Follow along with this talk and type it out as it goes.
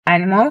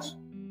animals.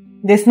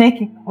 The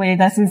snake, when it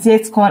does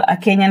inside, it's called a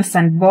Kenyan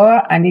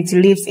sandboa, and it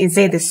lives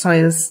inside the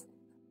soils.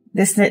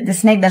 The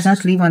snake does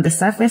not live on the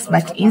surface,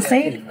 but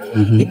inside.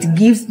 It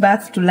gives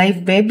birth to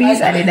live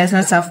babies, and it does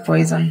not have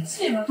poison.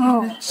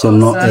 So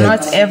no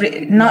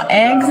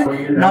eggs,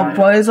 no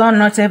poison.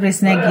 Not every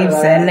snake gives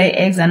lay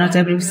eggs, and not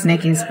every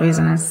snake is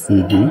poisonous.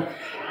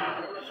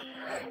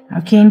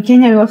 Okay, in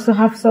Kenya we also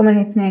have so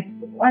many snakes.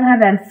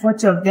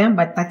 140 of them,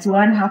 but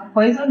 31 have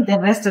poison. The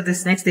rest of the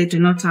snakes, they do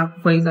not have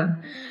poison.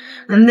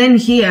 And then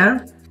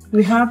here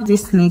we have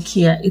this snake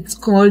here. It's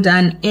called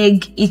an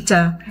egg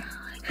eater.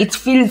 It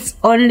feeds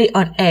only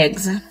on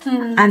eggs,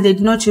 and they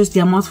do not use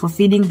their mouth for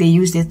feeding. They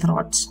use their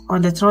throat.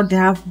 On the throat, they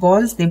have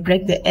bones. They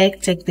break the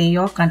egg, take the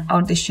yolk, and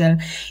out the shell.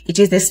 It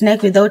is the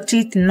snake without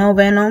teeth, no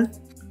venom.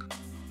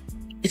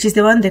 It is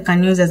the one they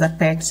can use as a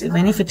pet.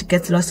 Even if it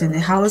gets lost in the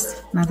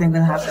house, nothing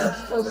will happen.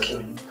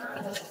 Okay.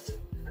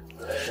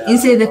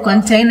 Inside the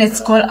container,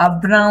 it's called a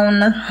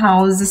brown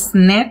house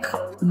snake.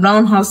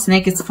 Brown house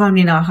snake is found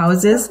in our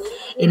houses,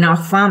 in our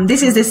farm.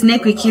 This is the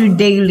snake we kill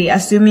daily,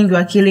 assuming you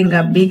are killing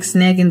a big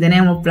snake in the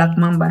name of black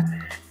mamba.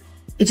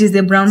 It is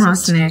the brown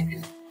house snake.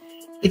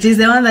 It is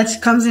the one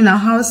that comes in our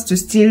house to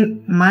steal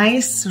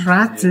mice,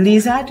 rats,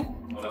 lizard.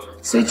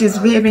 So it is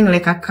behaving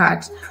like a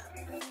cat.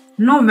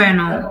 No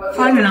venom,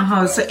 found in a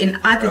house. So in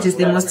earth, it is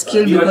the most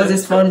killed because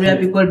it's found where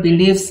people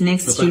believe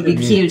snakes should be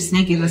killed.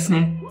 Snake is a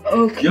snake.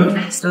 Okay.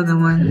 It's not the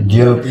one.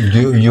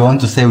 Do you want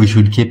to say we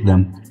should keep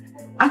them?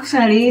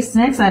 Actually,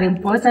 snakes are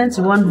important.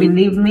 You won't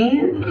believe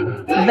me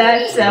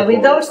that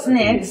without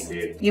snakes,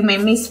 you may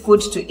miss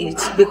food to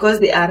eat because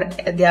they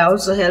are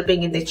also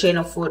helping in the chain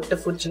of food, the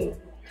food chain.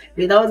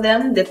 Without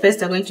them, the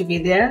pests are going to be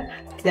there.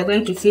 They're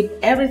going to feed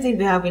everything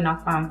we have in our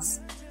farms.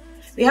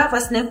 We have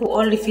a snake who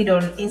only feed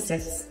on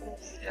insects,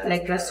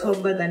 like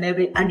grasshoppers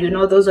and you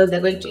know those ones,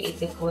 they're going to eat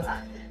the food.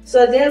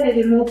 So there we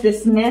remove the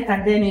snake,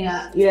 and then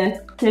you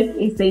take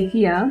inside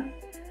here.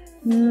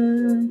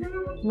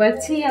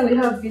 But here we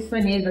have this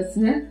one here, the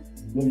snake.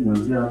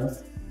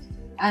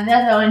 And the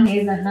other one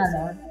here is another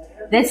one.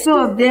 The two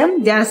of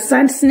them, they are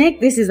sand snake.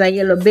 This is a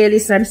yellow belly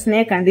sand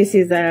snake, and this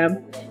is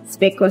a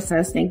speckled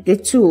sand snake. The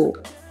two,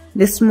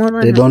 the small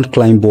one. They don't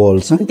climb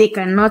walls. Huh? They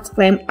cannot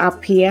climb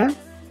up here.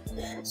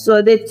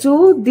 So the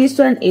two, this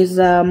one is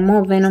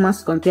more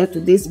venomous compared to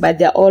this, but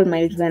they're all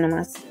mild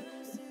venomous.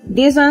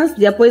 These ones,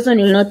 their poison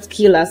will not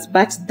kill us,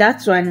 but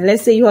that one,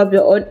 let's say you have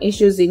your own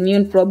issues,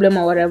 immune problem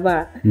or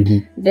whatever,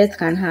 death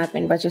can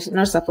happen, but you're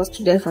not supposed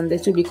to die from the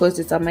two because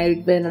it's a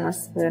mild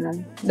venomous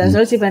venom. Does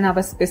not even have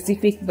a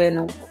specific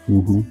venom.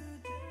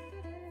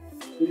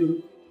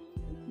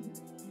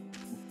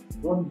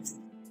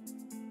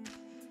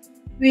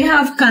 We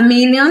have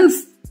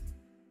chameleons.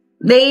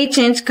 They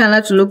change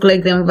color to look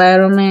like the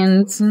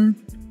environment,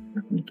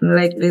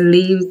 like the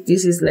leaves.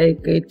 This is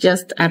like it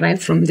just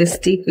arrived from the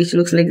stick, which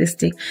looks like the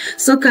stick.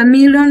 So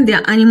chameleon, they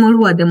are animals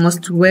who are the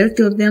most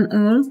wealthy of them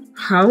all.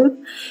 How?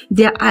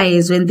 Their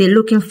eyes, when they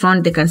look in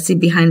front, they can see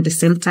behind the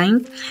same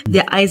time.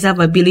 Their eyes have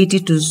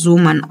ability to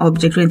zoom an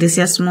object. When they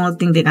see a small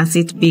thing, they can see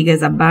it big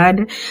as a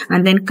bird.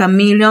 And then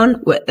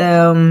chameleon,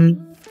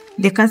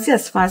 they can see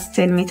as far as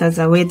 10 meters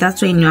away.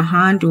 That's why in your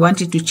hand, you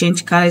want it to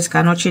change color. It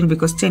cannot change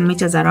because 10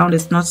 meters around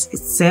is not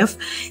safe.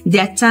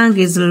 Their tongue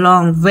is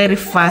long, very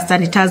fast,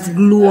 and it has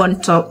glue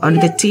on top, on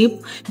the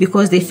tip,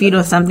 because they feed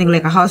on something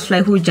like a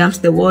housefly who jumps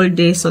the whole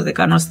day, so they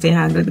cannot stay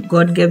hungry.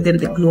 God gave them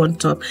the glue on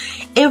top.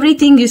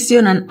 Everything you see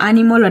on an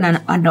animal, on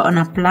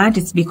a plant,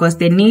 it's because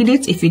they need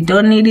it. If you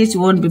don't need it, you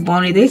won't be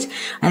born with it.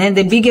 And then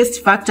the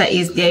biggest factor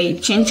is they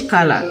change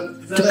color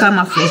to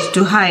camouflage,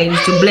 to hide,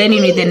 to blend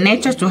in with the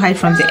nature, to hide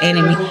from the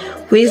enemy.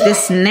 Who is the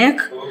snake?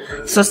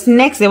 So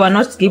snakes, they were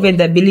not given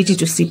the ability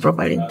to see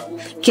properly.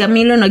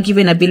 Chameleon are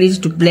given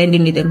ability to blend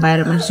in with the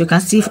environment. So you can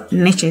see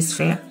nature is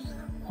fair.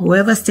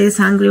 Whoever stays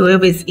hungry,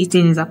 whoever is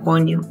eating is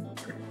upon you.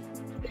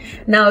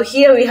 Now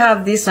here we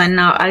have this one.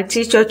 Now I'll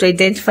teach you to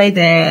identify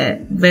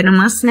the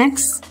venomous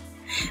snakes.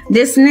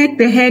 The snake,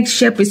 the head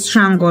shape is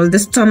triangle, the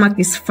stomach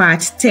is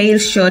fat, tail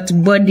short,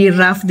 body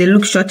rough, they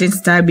look short and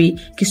stubby.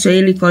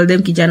 Kiswahili call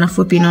them kijana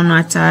fupi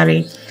nono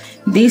hatari.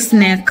 This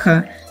snake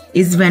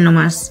is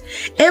venomous.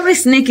 Every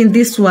snake in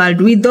this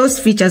world with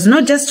those features,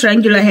 not just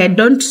triangular head,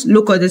 don't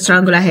look at the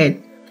triangular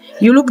head.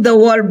 You look the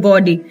whole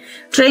body.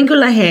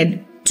 Triangular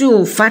head,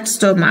 2, fat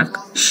stomach,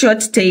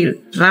 short tail,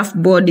 rough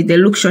body, they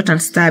look short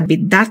and stubby.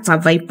 That's a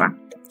viper.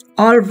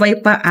 All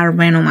viper are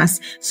venomous.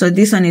 So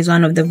this one is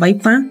one of the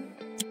viper.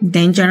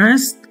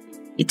 Dangerous.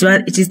 It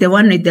is the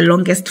one with the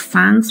longest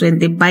fangs. When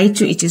they bite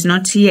you, it is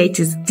not here, it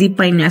is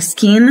deeper in your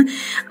skin.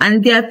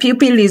 And their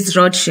pupil is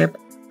rod shaped.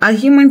 A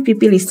human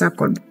pupil is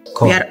circled.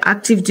 Cool. They are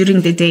active during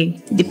the day,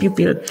 the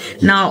pupil.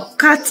 Now,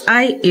 cat's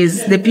eye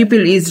is, the pupil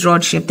is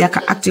rod shaped. They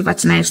are active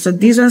at night. So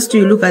these ones too,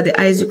 you look at the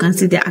eyes, you can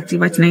see they're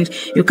active at night.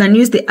 You can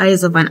use the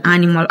eyes of an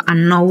animal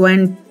and know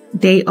when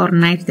day or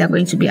night they're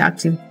going to be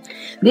active.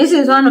 This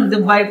is one of the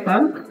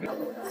viper.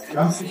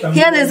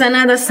 Here there's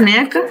another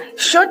snake,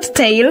 short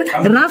tail,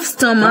 rough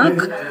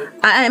stomach,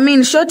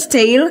 short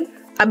tail,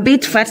 a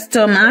bit fat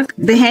stomach,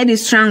 the head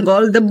is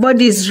strangled, the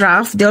body is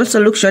rough, they also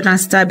look short and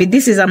stubby.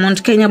 This is a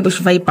Mount Kenya bush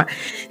viper.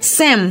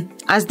 Same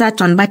as that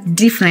one, but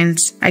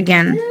different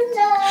again.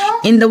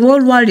 In the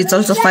whole world, it's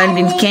also found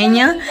in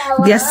Kenya.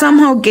 They are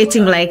somehow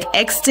getting like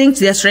extinct.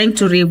 They are trying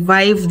to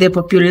revive the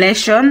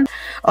population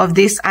of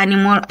this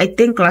animal. I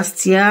think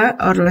last year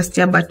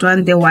but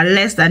one, there were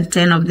less than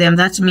 10 of them.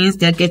 That means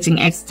they are getting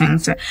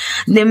extinct.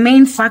 The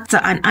main factor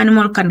an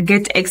animal can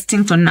get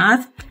extinct on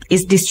Earth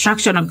is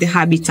destruction of the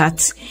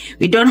habitat.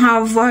 We don't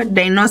have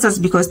dinosaurs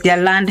because they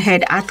are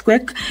land-head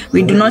earthquake.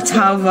 We do not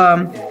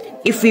have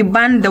if we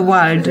ban the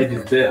world,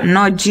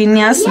 no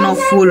genius, no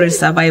fool will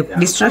survive.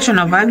 Destruction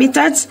of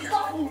habitats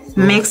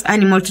makes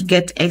animals to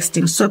get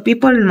extinct. So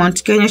people in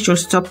Mount Kenya should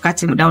stop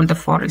cutting down the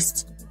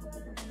forest.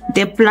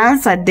 The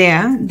plants are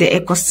there, the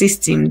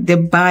ecosystem, the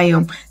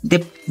biome,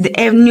 the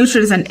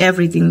nutrients and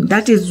everything.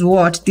 That is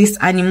what this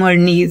animal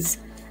needs.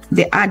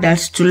 The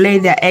adults to lay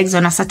their eggs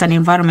on a certain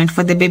environment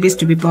for the babies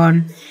to be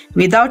born.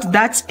 Without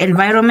that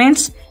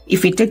environment,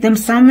 if we take them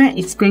somewhere,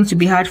 it's going to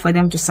be hard for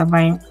them to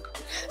survive.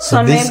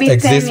 So this maybe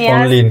exists 10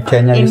 years only in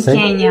Kenya, you say?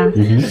 Kenya.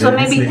 So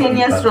maybe 10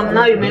 years from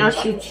now, you may not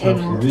see it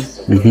anymore.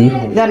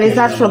 There is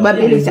that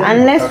probability,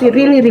 unless we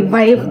really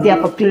revive their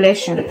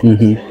population.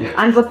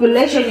 And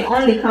population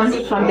only comes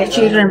from the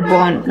children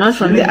born, not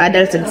from the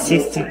adults in the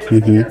system.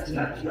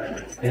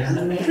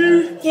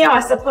 Here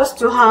we're supposed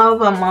to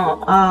have a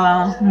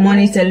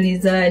monitor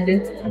lizard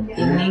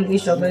in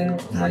English, or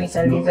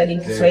monitor lizard in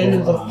Kiswahili,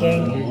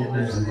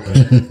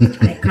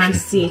 Burkenge. I can't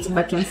see it,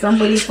 but when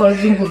somebody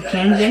calls you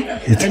Burkenge,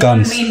 it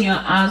comes. Mean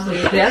you're ugly.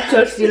 They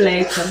actually feel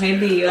like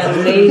maybe you're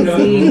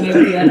lazy,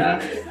 maybe you're a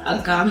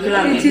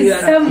gambler, maybe you're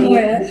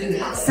somewhere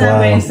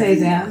inside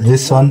there.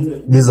 This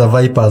is a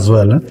viper as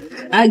well.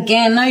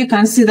 Again, now you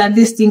can see that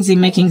these things are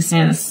making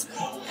sense.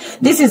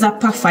 This is a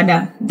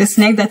puffer, the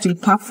snake that will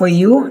puff for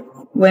you.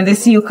 When they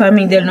see you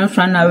coming, they'll not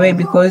run away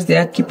because they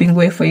are keeping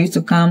way for you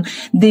to come.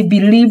 They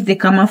believe they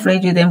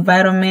camouflage with the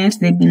environment.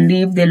 They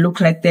believe they look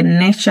like the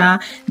nature.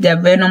 They're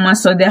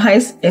venomous. So their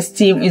high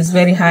esteem is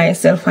very high.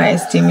 Self-high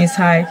esteem is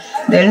high.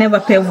 They'll never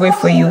pave way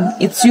for you.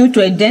 It's you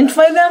to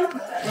identify them.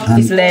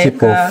 It's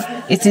like,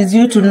 it is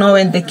you to know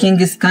when the king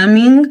is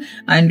coming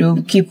and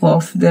you keep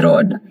off the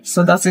road.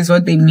 So that is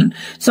what they mean.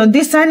 So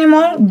this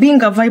animal,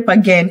 being a viper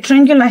again,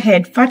 triangular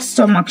head, fat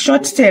stomach,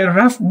 short tail,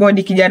 rough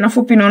body, kijana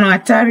fupi nono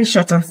hatari,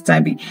 short and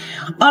stubby.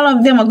 All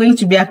of them are going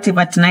to be active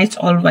at night,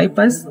 all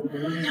vipers.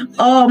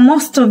 Or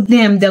most of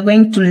them, they're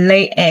going to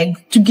lay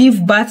eggs to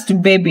give birth to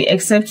baby,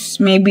 except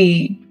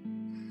maybe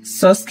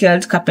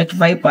so-scaled carpet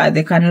viper,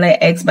 they can lay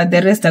eggs, but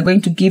the rest are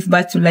going to give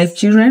birth to live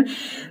children.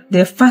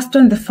 The first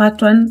one, the fat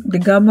one, the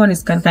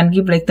Gabon can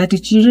give like 30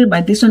 children,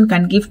 but this one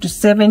can give to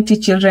 70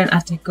 children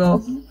at a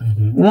go.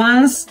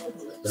 Once,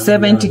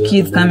 70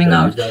 kids coming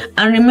out.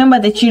 And remember,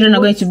 the children are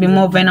going to be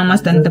more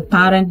venomous than the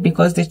parent,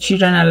 because the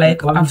children are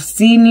like, I've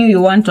seen you, you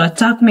want to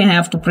attack me, I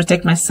have to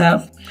protect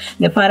myself.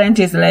 The parent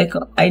is like,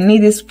 I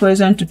need this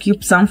poison to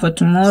keep some for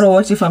tomorrow.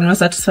 What if I'm not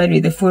satisfied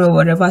with the food or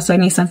whatever, so I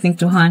need something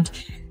to hunt.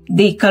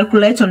 They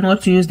calculate on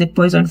what to use the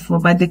poison for,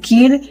 but the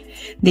kid,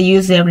 they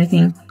use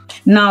everything.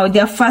 Now,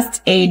 their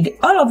first aid,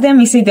 all of them,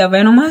 you say they're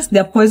venomous.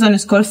 Their poison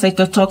is called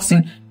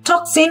cytotoxin.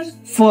 Toxin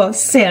for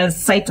cells,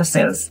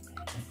 cytocells.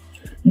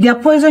 Their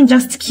poison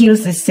just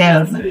kills the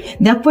cells.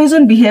 Their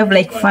poison behave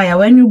like fire.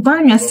 When you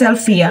burn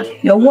yourself here,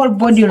 your whole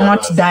body will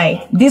not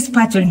die. This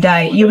part will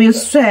die. You will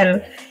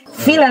swell,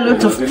 feel a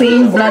lot of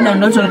pain, blood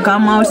and not will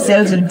come out,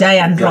 cells will die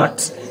and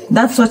rot.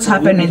 That's what's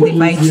happening when they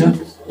bite you.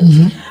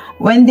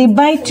 When they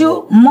bite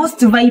you,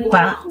 most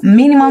viper,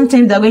 minimum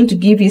time they're going to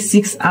give you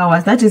 6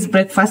 hours. That is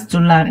breakfast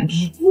to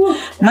lunch.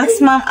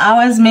 Maximum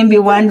hours, maybe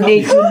 1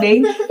 day, 2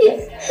 days.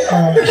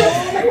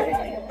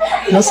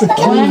 That's a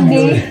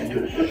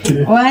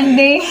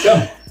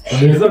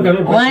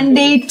One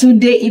day, 2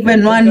 days,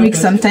 even 1 week,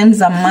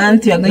 sometimes a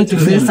month, you're going to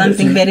feel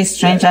something very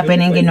strange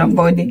happening in your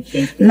body.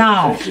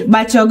 Now,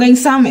 but you're going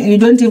you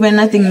don't even,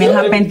 nothing may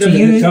happen to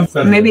you.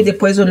 Maybe the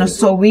poison is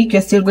so weak,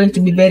 you're still going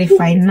to be very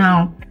fine.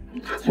 Now,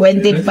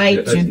 when they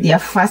bite you, their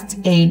first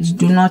aid,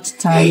 do not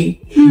tie.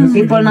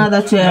 People know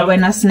that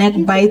when a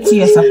snake bites you,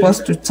 you're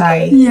supposed to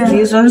tie.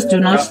 These ones do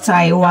not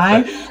tie.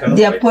 Why?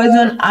 Their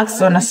poison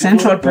acts on a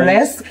central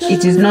place.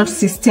 It is not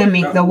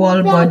systemic, the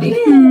whole body.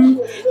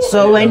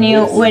 So when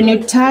you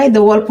tie, the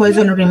whole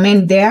poison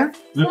remain there.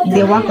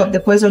 The work of the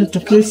poison to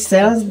kill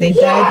cells, they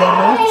die, they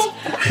rot.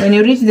 When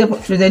you reach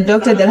to the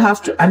doctor, they'll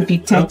have to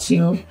amputate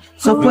you.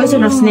 So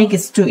poison of snake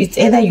is two. It's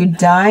either you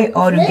die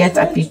or you get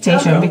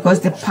amputation, because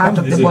the part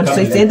of the body.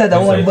 So it's either the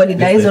whole body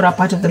dies or a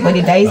part of the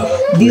body dies.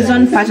 This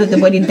one part of the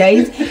body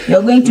dies.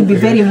 You're going to be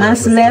very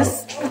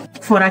merciless.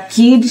 For a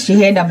kid, he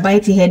had a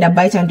bite,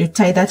 and you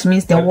tie. That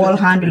means the whole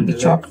hand will be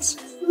chopped.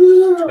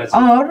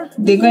 Or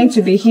they're going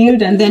to be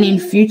healed, and then in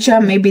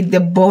future, maybe the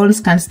bones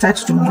can start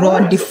to grow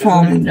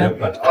deformed.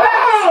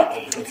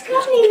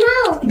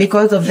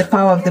 Because of the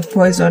power of the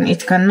poison,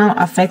 it can now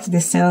affect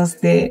the cells,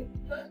 the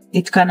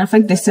it can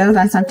affect the cells,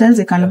 and sometimes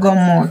it can go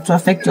more to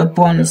affect your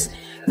bones,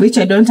 which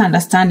I don't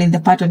understand in the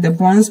part of the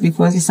bones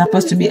because it's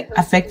supposed to be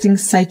affecting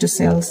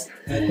cytocells.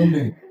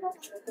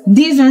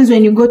 These ones,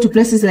 when you go to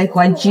places like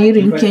Wajir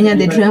in Kenya,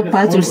 the dry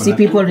parts, you'll see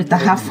people with a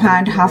half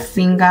hand, half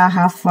finger,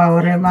 half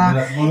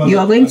whatever. You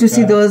are going to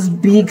see those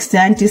big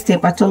scientists,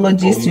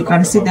 hepatologists. You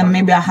can see them,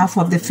 maybe a half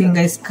of the finger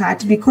is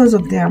cut because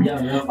of them,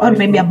 or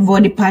maybe a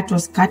body part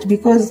was cut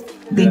because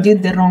they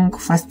did the wrong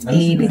first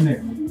aid.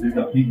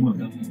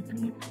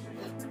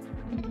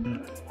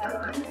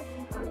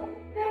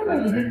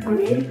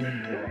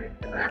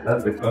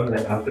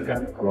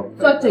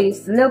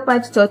 Tortoise,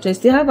 leopard tortoise,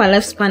 they have a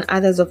lifespan,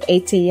 others of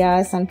 80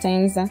 years,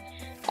 sometimes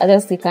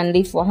others they can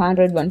live for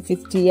 100,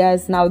 150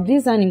 years. Now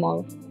this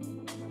animal,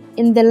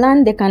 in the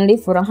land they can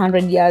live for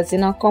 100 years.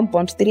 In our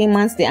compound, 3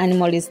 months the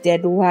animal is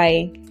dead.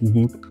 Why?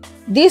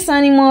 This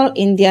animal,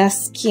 in their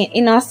skin,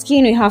 in our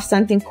skin we have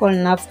something called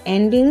nerve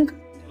ending.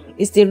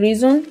 Is the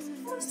reason.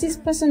 Is this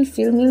person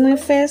filming my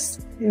face?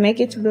 Make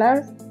it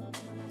blur.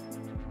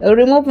 I'll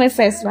remove my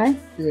face, right?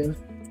 Yeah.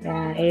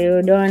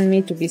 You don't want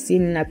me to be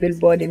seen in a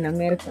billboard in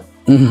America.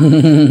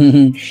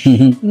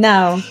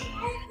 Now,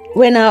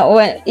 when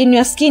in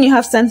your skin you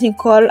have something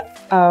called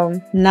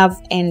nerve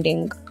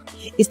ending.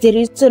 It's the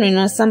reason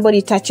when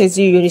somebody touches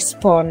you, you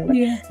respond.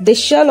 Yeah. The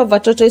shell of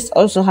a tortoise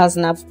also has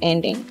nerve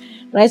ending.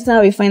 Right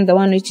now we find the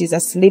one which is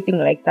sleeping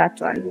like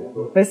that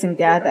one, facing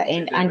the other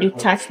end, and you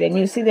touch them.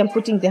 You see them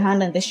putting the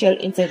hand and the shell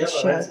inside the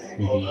shell.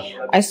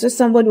 I saw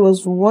somebody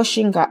was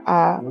washing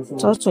a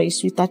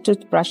tortoise with a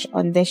toothbrush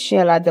on the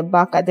shell at the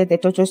back, and then the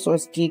tortoise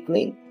was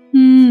giggling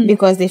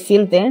because they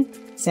feel the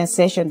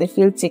sensation, they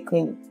feel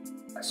tickling.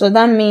 So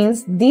that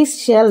means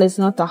this shell is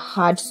not a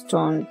hard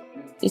stone.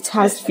 It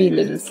has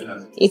feelings.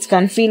 It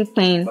can feel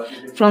pain.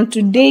 From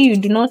today, you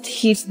do not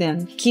hit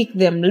them, kick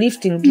them,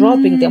 lifting,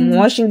 dropping them,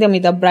 washing them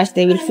with a brush.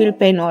 They will feel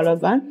pain all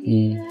over,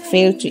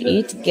 fail to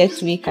eat,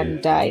 get weak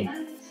and die.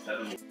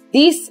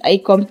 This, I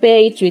compare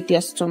it with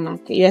your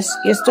stomach. Your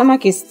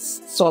stomach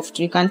is soft.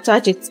 You can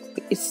touch it.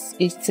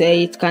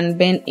 It can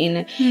bend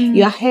in.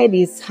 Your head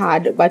is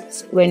hard,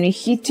 but when you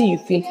hit it, you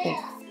feel pain.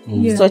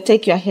 Yeah. So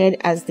take your head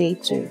as they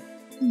do.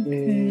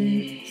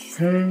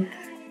 Okay.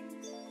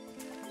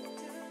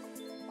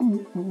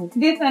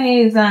 This one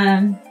is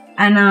an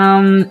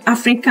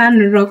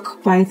African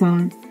rock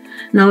python.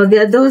 Now,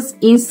 there are those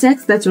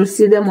insects that you'll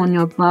see them on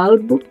your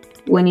bulb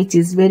when it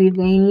is very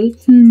rainy.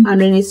 And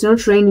when it's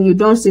not raining, you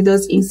don't see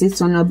those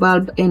insects on your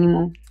bulb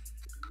anymore.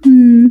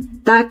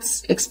 That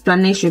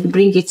explanation,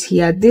 bring it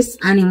here. This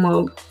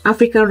animal,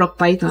 African rock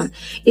python,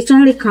 it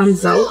only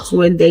comes out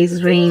when there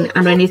is rain,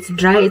 and when it's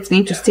dry, it's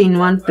going to stay in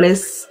one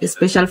place,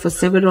 especially for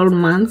several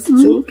months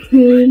too.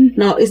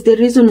 Now, it's the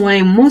reason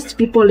why most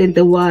people in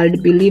the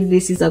world believe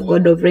this is a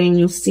god of rain.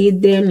 You see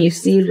them, you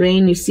see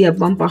rain, you see a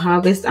bumper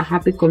harvest, a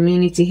happy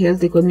community,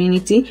 healthy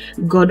community,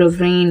 god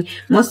of rain.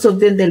 Most of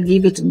them, they'll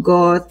give it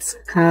goats,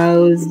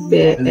 cows,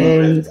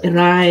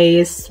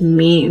 rice,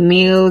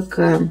 milk,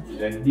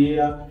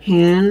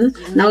 hen.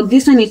 Now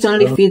this one, it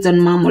only feeds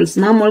on mammals.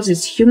 Mammals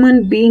is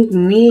human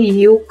being, me,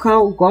 you,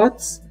 cow,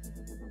 goats,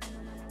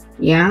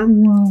 yeah,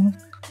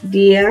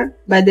 deer,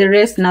 but the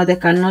rest now they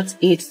cannot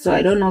eat. So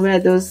I don't know where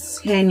those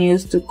hen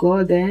used to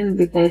go then,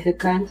 because they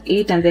can't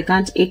eat, and they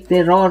can't eat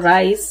the raw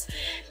rice.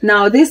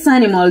 Now this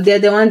animal, they're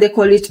the one they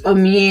call it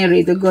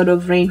Omieri, the god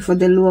of rain for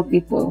the Luo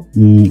people.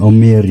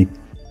 Omieri.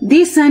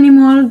 This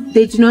animal,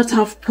 they do not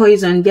have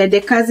poison. They're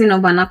the cousin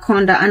of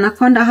anaconda.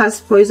 Anaconda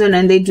has poison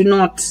and they do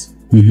not.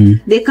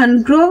 They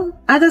can grow,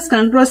 others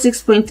can grow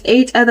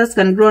 6.8, others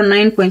can grow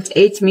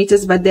 9.8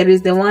 meters, but there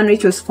is the one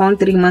which was found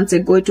 3 months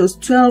ago. It was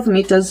 12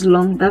 meters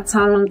long. That's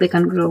how long they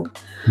can grow.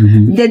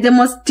 They're the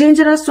most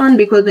dangerous one,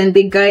 because when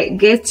the guy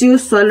gets you,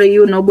 swallow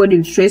you, nobody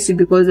will trace you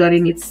because you are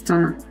in its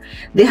stomach.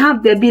 They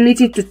have the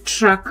ability to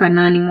track an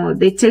animal.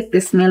 They take the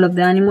smell of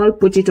the animal,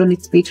 put it on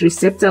its speech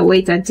receptor,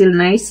 wait until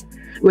night,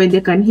 when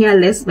they can hear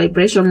less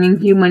vibration, meaning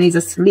human is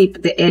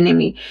asleep, the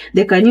enemy.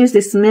 They can use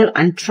the smell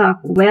and track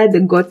where the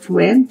goat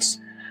went,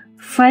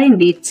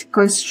 find it,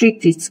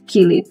 constrict it,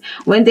 kill it.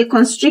 When they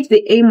constrict,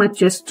 they aim at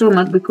your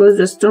stomach, because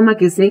your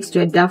stomach is next to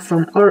a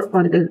diaphragm or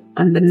on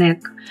the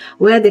neck,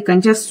 where they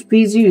can just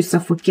squeeze you, you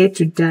suffocate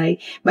to die.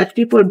 But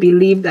people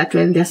believe that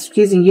when they're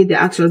squeezing you, they're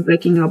actually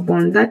breaking your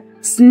bone. That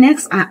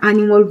snakes are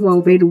animals who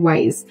are very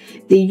wise.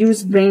 They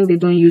use brain, they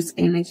don't use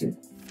energy.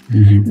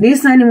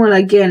 This animal,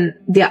 again,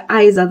 their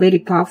eyes are very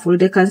powerful.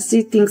 They can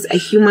see things a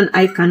human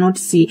eye cannot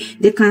see.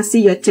 They can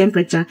see your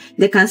temperature.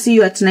 They can see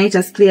you at night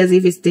as clear as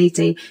if it's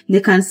daytime. They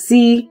can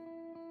see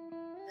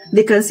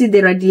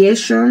the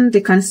radiation.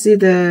 They can see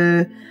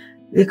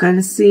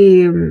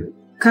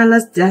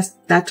colors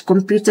that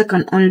computer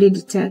can only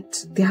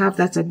detect. They have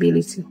that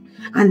ability.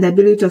 And the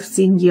ability of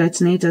seeing you at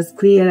night as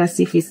clear as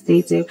if it's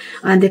daytime.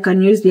 And they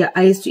can use their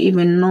eyes to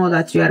even know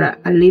that you are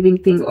a living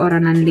thing or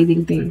an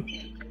unliving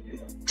thing.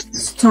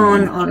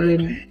 Stone or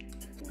living.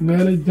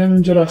 Very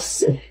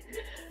dangerous.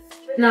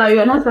 Now,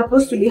 you're not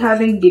supposed to be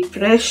having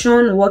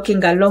depression,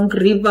 walking along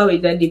river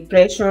with a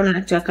depression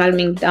and you're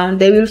calming down.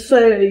 They will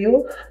swallow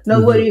you.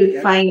 Nobody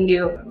will find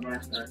you.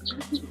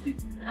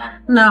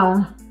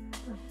 Now,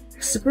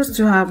 supposed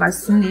to have a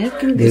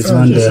snake in this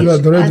one case.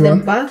 there. At the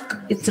back,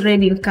 it's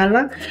red in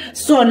color.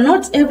 So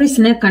not every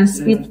snake can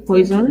spit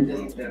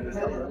poison,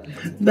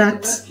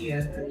 but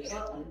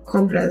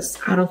cobras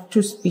are of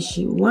two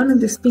species. One of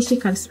the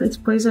species can spit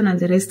poison and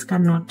the rest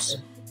cannot.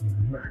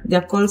 They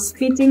are called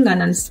spitting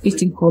and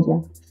unspitting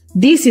cobra.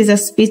 This is a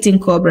spitting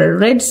cobra,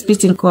 red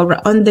spitting cobra.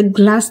 On the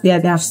glass there,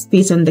 they have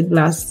spit on the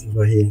glass.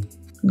 Over here.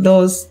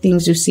 Those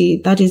things you see,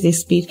 that is the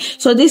spit.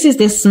 So this is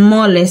the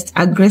smallest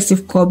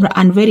aggressive cobra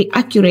and very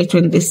accurate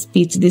when they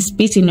spit. They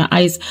spit in your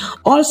eyes.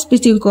 All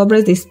spitting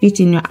cobras, they spit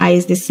in your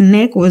eyes. The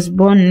snake was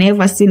born,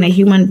 never seen a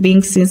human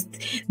being since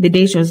the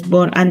day it was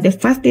born. And the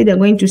first day they're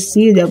going to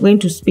see, they're going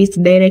to spit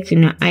direct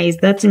in your eyes.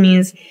 That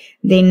means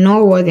they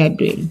know what they're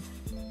doing.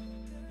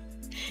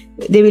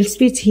 They will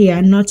spit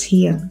here, not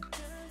here.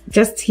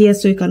 Just here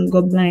so you can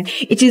go blind.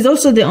 It is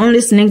also the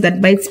only snake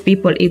that bites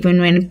people even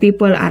when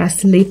people are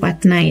asleep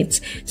at night.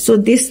 So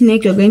this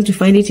snake, you're going to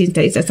find it in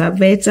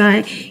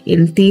Taitaveta,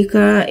 in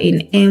Thika,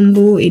 in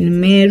Embu,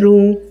 in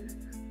Meru.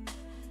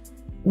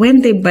 When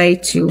they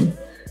bite you,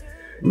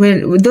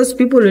 well, those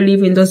people who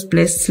live in those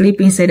places sleep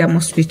inside a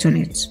mosquito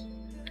net.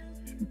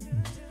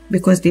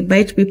 Because they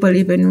bite people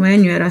even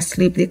when you are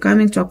asleep. They come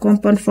into a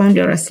compound, found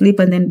you're asleep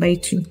and then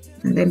bite you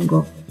and then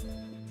go.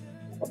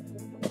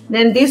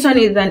 Then this one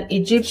is an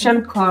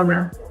Egyptian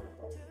cobra.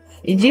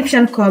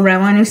 Egyptian cobra,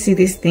 when you see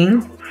this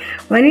thing,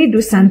 when you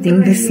do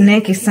something, the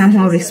snake is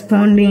somehow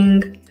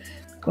responding,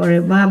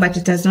 but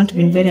it has not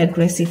been very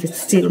aggressive.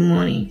 It's still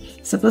morning.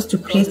 It's supposed to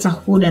create a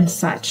hood and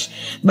such.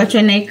 But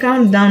when I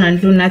count down and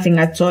do nothing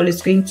at all,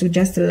 it's going to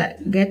just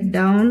like get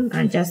down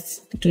and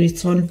just do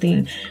its own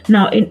thing.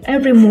 Now, in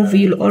every movie,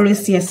 you'll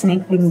always see a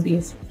snake doing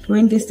this.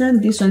 When they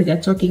stand this one,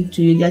 they're talking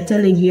to you. They're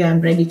telling you,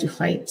 I'm ready to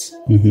fight.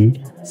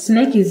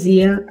 Snake is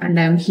here and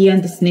I'm here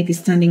and the snake is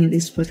standing in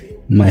this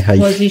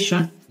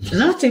position.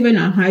 Not even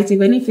a height,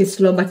 even if it's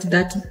slow, but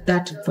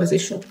that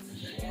position.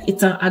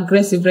 It's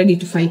aggressive, ready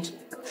to fight.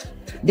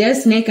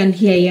 There's snake and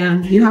here I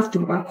am. You have to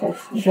back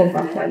off, go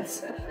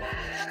backwards.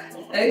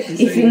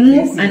 If you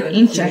move an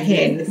inch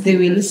ahead, they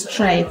will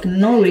strike,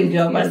 knowing you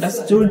have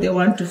understood they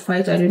want to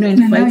fight and you know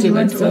in fight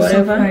events or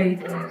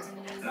whatever.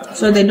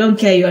 So they don't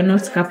care you are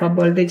not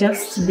capable. They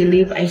just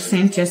believe I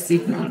sent your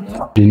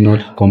signal. Did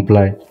not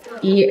comply.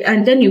 Yeah,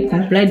 and then you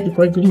complied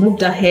because you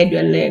moved ahead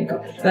your leg.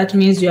 That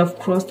means you have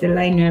crossed the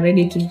line, you are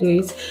ready to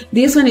do it.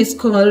 This one is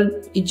called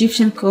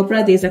Egyptian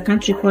cobra. There's a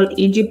country called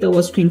Egypt. There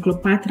was Queen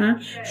Cleopatra.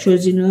 She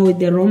was in war with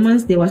the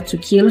Romans. They were to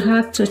kill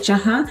her, torture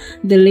her.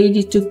 The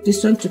lady took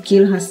this one to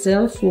kill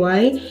herself.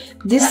 Why?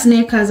 This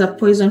snake has a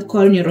poison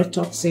called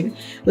neurotoxin.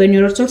 When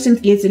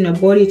neurotoxin gets in your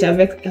body, it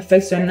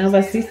affects your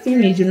nervous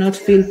system. You do not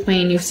feel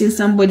pain. You've seen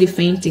somebody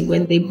fainting.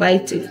 When they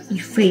bite you,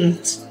 you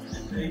faint.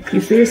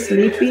 You feel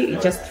sleepy, you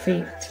just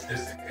faint.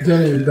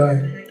 Then you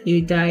die.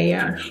 You die,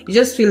 yeah. You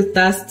just feel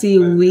thirsty,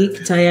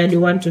 weak, tired, you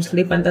want to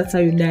sleep, and that's how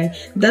you die.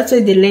 That's why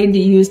the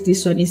lady used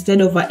this one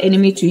instead of her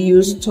enemy to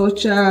use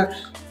torture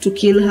to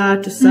kill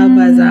her, to serve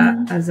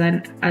as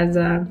an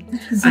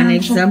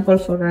example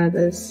for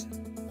others.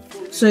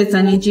 So it's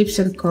an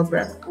Egyptian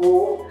cobra.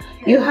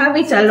 You have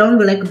it along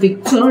like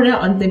Victoria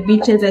on the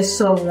beaches. I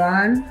saw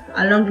one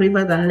along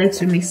rivers and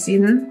lakes. You may see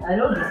them.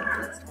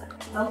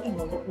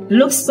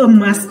 Looks so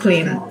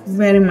masculine,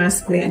 very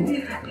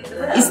masculine.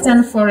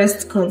 Eastern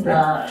forest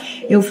cobra.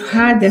 You've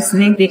heard the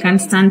snake, they can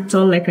stand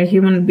tall like a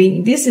human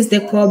being. This is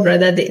the cobra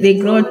that they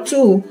grow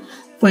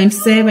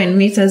 2.7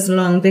 meters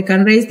long. They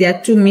can raise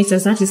their 2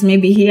 meters, that is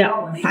maybe here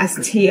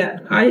past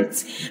here, right?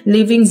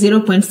 Leaving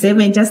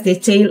 0.7, just the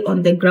tail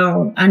on the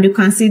ground, and you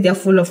can see they're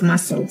full of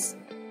muscles.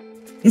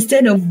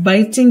 Instead of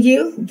biting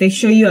you, they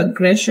show you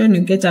aggression,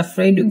 you get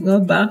afraid, you go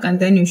back, and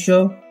then you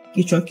show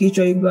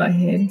kichwa, you go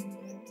ahead.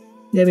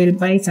 They will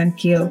bite and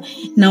kill.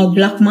 Now,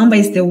 black mamba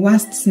is the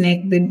worst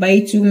snake. They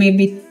bite you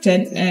maybe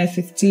 10,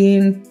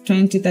 15,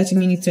 20, 30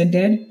 minutes, you're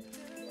dead.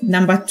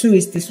 Number 2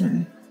 is this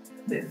one.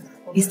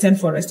 Eastern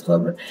forest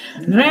cobra.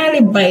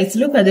 Rarely bites.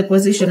 Look at the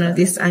position of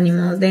this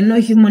animal. They know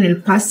human will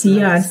pass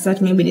here and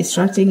start maybe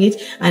distracting it,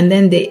 and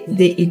then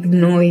they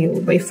ignore you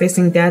by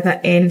facing the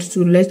other end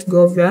to let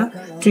go of you,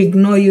 to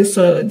ignore you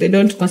so they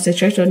don't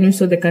concentrate on you,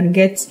 so they can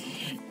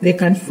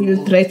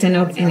feel threatened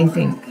or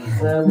anything.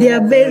 They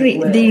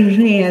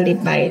rarely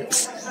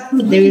bite.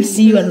 They will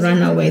see you and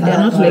run away. They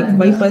are not like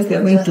vipers. They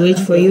are going to wait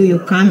for you. You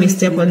come, you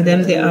step on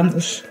them, they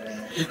ambush.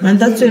 And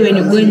that's why when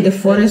you go in the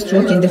forest,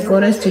 walk in the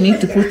forest, you need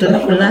to put on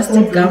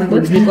plastic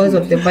gumboots because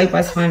of the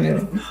viper's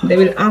family. They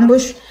will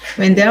ambush.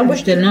 When they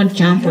ambush, they'll not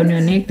jump on your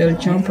neck, they'll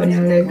jump on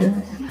your leg.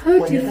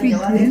 How do you feed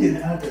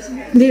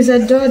them? There's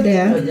a door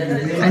there,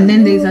 and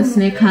then there's a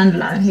snake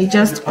handler. He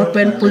just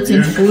puts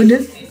in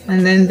food,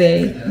 and then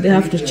they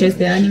have to chase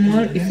the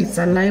animal. If it's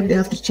alive, they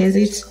have to chase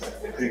it.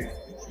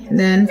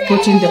 Then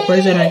put in the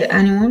poison on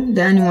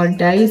the animal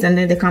dies, and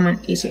then they come and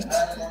eat it.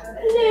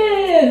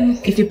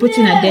 If you put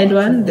in a dead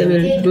one, they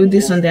will do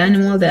this on the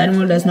animal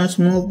does not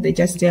move, they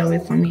just stay away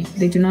from it.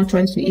 They do not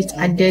want to eat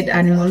a dead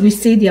animal. We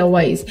say they are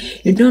wise.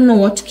 You don't know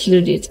what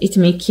killed it. It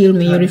may kill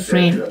me, you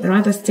refrain.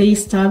 Rather stay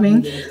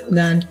starving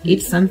than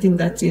eat something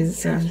that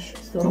is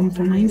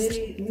compromised.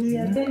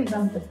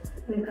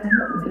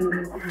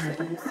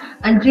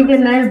 A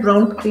juvenile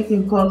brown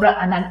spitting cobra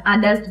and an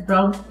adult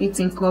brown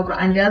spitting cobra,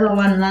 and the other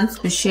one wants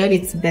to share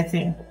its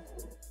birthing.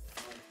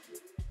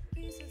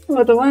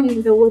 Oh, the one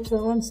in the water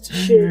wants to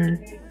share.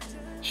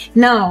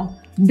 Now,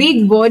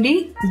 big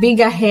body,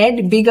 bigger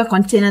head, bigger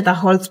container that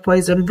holds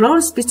poison.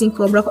 Brown spitting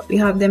cobra, we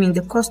have them in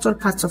the coastal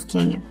parts of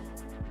Kenya.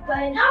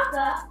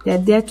 They are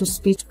there to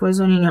spit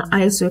poison in your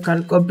eyes so you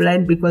can go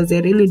blind, because they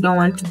really don't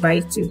want to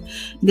bite you.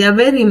 They are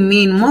very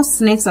mean. Most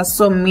snakes are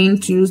so mean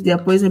to use their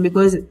poison,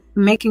 because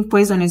making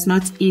poison is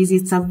not easy.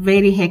 It's a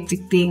very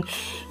hectic thing.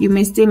 You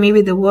may stay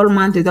maybe the whole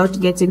month without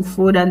getting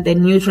food and the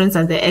nutrients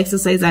and the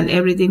exercise and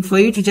everything for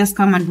you to just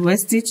come and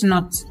waste it.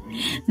 Not.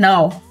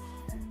 Now,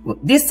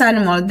 this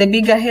animal, the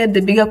bigger head, the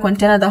bigger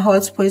container that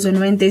holds poison,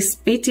 when they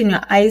spit in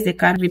your eyes, they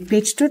can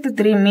repeat 2 to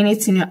 3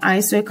 minutes in your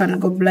eyes so you can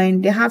go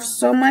blind. They have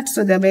so much,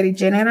 so they're very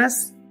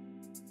generous.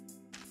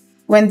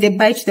 When they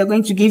bite, they're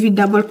going to give you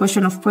double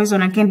portion of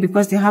poison again,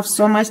 because they have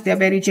so much. They're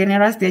very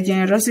generous. Their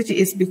generosity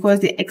is because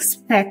they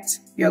expect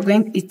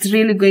it's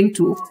really going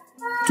to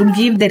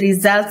give the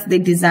results they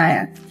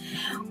desire.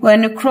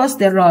 When you cross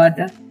the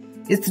road,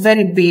 it's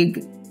very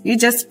big. You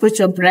just put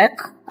your brake,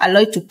 allow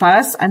it to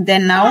pass, and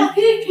then now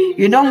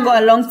you don't go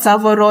along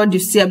Savo Road, you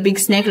see a big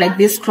snake like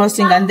this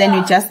crossing, and then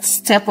you just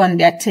step on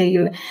their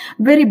tail.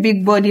 Very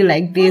big body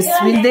like this.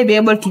 Will they be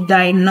able to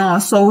die? No.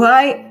 So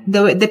why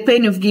the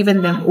pain you've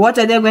given them? What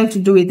are they going to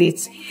do with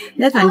it?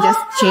 They can just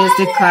chase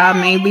the car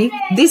maybe.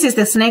 This is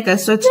the snake I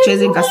saw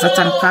chasing a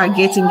certain car,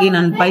 getting in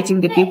and biting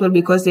the people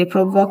because they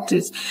provoked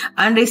it.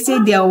 And they say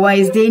they are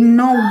wise. They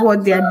know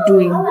what they are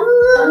doing.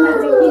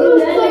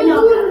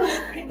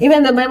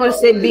 Even the Bible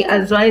says, be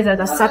as wise as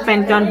a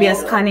serpent, don't be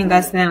as cunning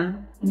as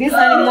them. These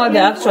animals,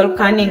 they're actual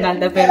cunning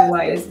and they're very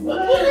wise.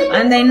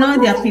 And they know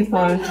their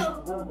people.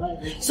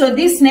 So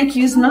this snake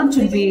used not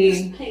to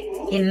be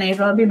in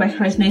Nairobi, but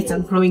right now it's a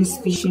growing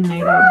species in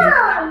Nairobi.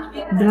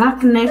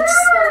 Black necks,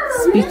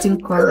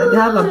 spitting cobra. They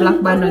have a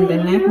black band on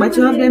the neck, but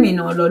you have them in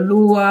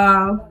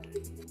Ololua.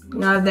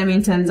 You have them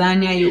in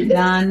Tanzania,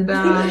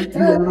 Uganda,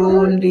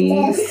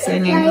 Burundi,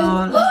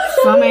 Senegal,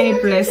 so many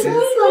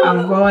places,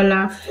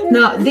 Angola.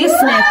 Now, this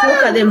snake,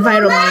 look at the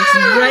environment.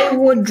 Dry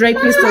wood, dry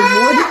piece of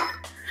wood,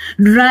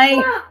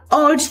 dry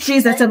old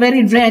trees that are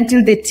very dry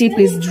until the tip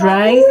is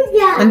dry.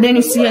 And then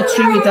you see a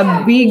tree with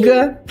a big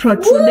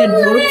protruded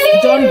root.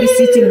 Don't be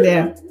sitting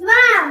there.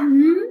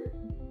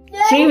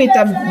 Tree with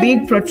a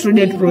big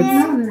protruded root.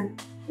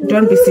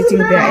 Don't be sitting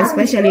there,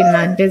 especially in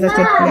a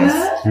deserted place.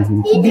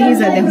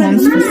 These are the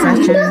homes for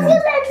such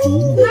animals.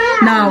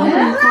 Now,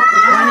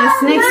 when a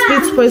snake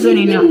spits poison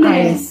in your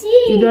eyes,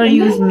 you don't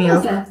use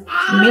milk.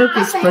 Milk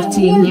is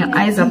protein. Your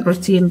eyes are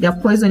protein. Their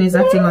poison is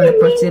acting on the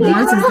protein.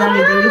 Once it's done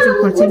with the little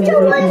protein is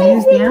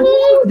used there,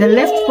 the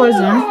left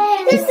poison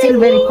is still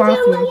very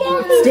powerful.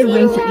 It's still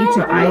going to eat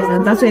your eyes,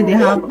 and that's why they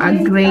have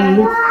a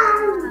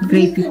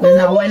gray people.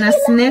 Now, when a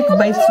snake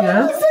bites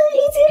you,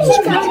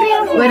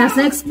 when a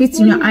snake spits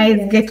in your eyes,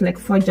 get like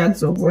 4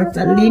 jugs of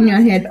water. Lean your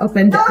head,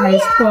 open the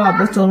eyes, pour a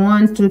bottle,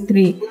 1, 2,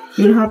 3.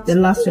 You'll have the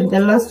last one. The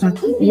last one,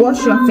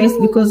 wash your face,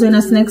 because when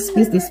a snake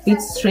spits, they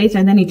spit straight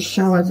and then it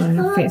showers on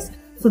your face.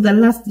 So the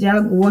last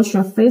jug, wash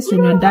your face.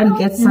 When you're done,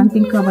 get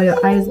something, cover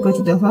your eyes, go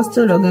to the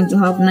hospital. You're going to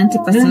have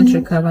 90%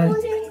 recovery.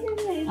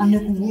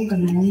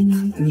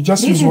 You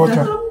just use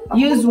water.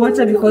 Use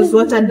water because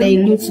water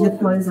dilutes the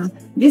poison.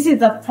 This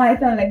is a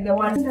python like the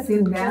one you see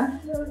there.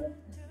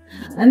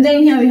 And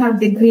then here we have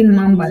the green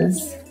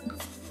mambas.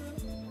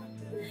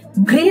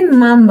 Green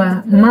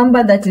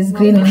mamba that is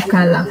green in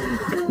color.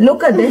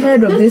 Look at the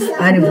head of this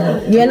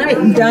animal. We are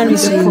not done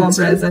with the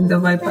cobras and the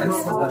vipers.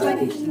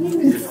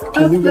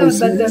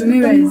 But the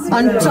mirror is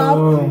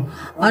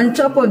on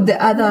top of the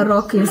other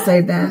rock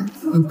inside there.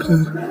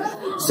 Okay.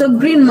 So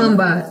green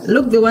mamba,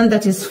 look, the one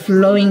that is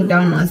flowing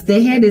downwards.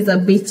 The head is a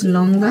bit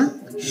longer,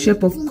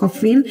 shape of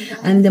coffin,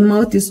 and the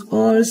mouth is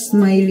all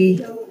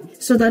smiley.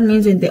 So that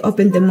means when they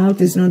open the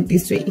mouth, it's not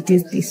this way, it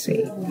is this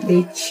way.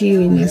 They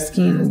chew in your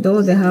skin,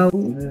 though they have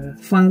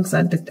fangs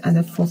at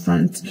the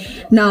forefront.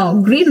 Now,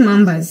 green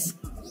mambas.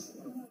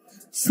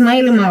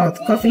 Smiley mouth,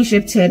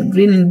 coffin-shaped head,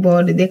 green in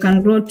body. They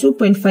can grow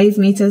 2.5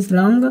 meters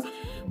long.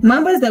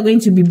 Mambas are going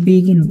to be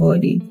big in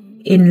body,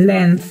 in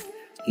length.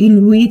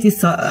 In width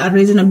is a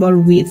reasonable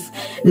width.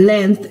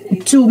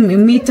 Length, 2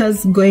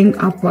 meters going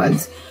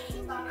upwards.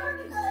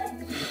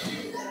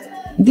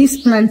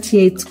 This plant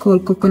here, it's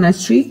called coconut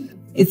tree.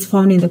 It's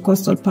found in the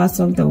coastal parts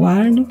of the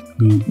world.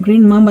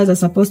 Green mambas are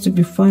supposed to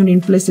be found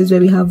in places where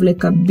we have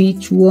like a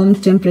beach, warm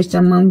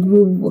temperature,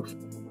 mangrove.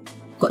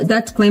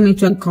 That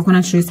climate where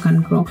coconut trees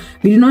can grow.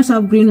 We do not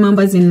have green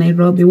mambas in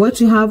Nairobi. What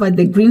we have are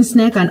the green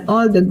snake and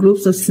all the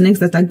groups of snakes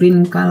that are green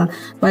in color.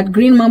 But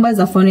green mambas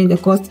are found in the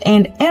coast,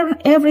 and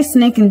every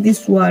snake in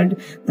this world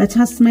that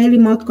has smiley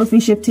mouth,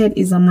 coffin-shaped head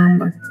is a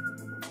mamba.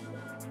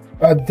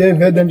 Are they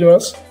very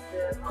dangerous?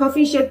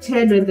 Coffee-shaped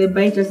head when they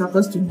bite are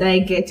supposed to die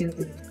getting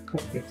the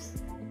coffee.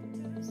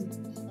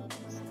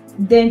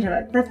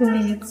 Dangerous. 30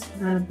 minutes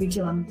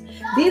video on.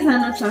 These are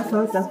not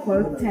turtles, they're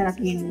called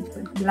terrapin,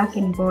 black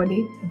in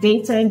body.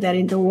 Daytime they're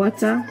in the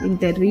water, in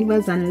the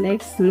rivers and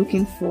lakes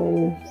looking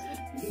for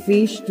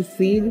fish to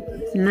feed.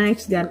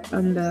 Night they're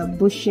on the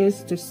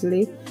bushes to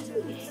sleep.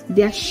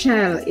 Their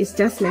shell is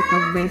just like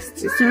a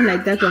vest. It's not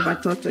like that of a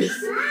tortoise.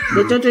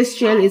 The tortoise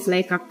shell is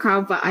like a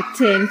cover, a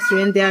tent.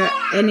 When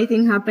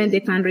anything happens, they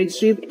can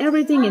retrieve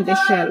everything in the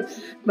shell.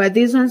 But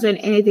these ones, when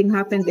anything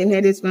happens, the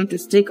head is going to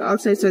stick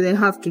outside, so they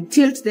have to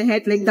tilt the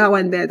head like that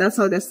one there. That's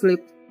how they sleep.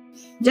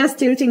 Just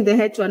tilting the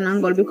head to an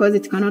angle because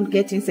it cannot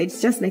get inside.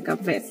 It's just like a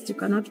vest. You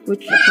cannot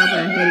put your cover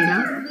your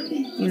head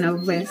in a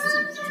vest.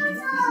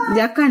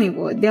 They are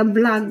carnivore. They are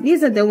black.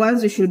 These are the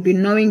ones you should be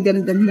knowing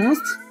them the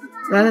most,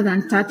 rather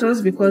than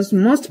turtles, because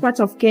most parts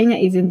of Kenya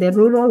is in the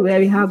rural where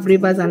we have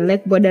rivers and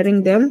lake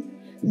bordering them.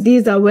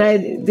 This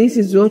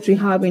is what we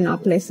have in our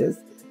places.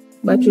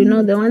 But you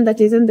know, the one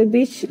that is on the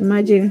beach,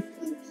 imagine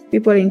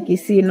people in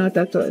Kisii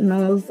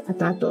knows a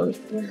turtle.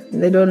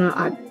 They don't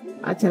know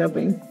a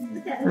terrapin.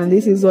 And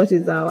this is what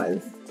is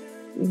ours.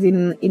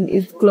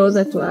 It's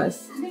closer to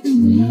us.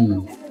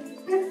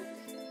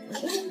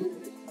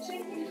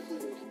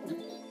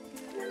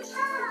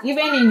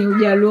 Even in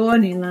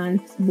Ujaluoni and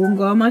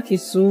Bungoma,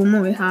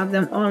 Kisumu, we have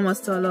them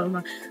almost all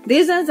over.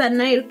 These ones are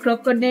Nile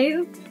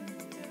crocodile.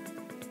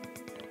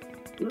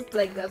 Look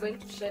like they're going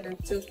to shed a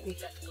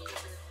toothpick.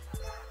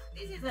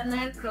 This is a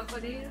Nile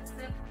crocodile.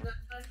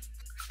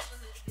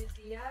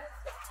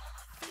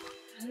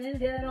 And then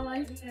the other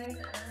one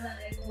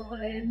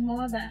is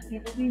more than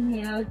 15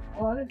 years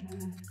old.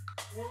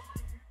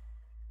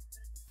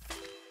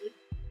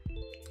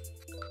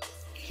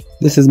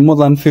 This is more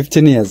than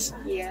 15 years.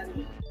 Yeah.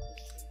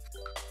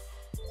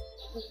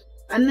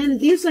 And then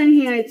this one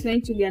here is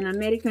going to be an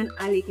American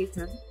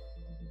alligator.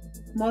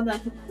 More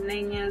than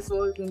 9 years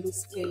old in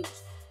this stage.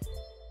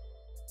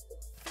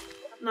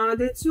 Now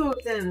the two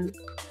of them.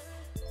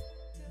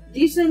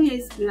 This one here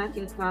is black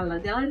in color.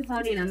 They are only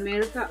found in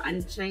America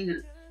and China.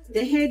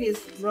 The head is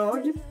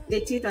broad, the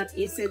teeth are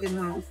inside the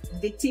mouth.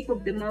 The tip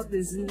of the mouth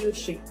is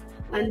U-shaped.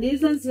 And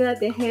these ones here,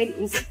 the head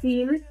is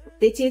thin,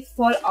 the teeth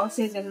fall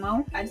outside the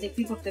mouth, and the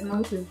tip of the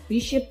mouth is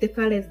V-shaped. The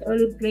color is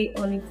olive gray,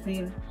 olive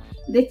green.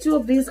 The two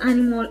of these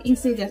animals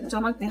inside their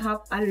stomach, they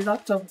have a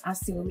lot of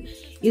acid.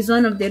 It's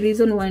one of the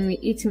reasons when we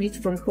eat meat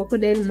from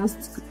crocodile,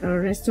 most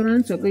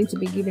restaurants are going to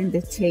be given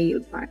the tail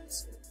part.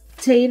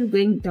 Tail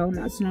going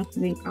downwards, not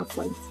going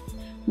upwards.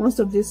 Most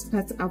of these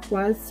parts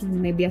upwards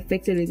may be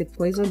affected with the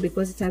poison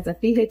because it has a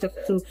pH of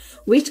 2,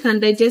 which can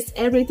digest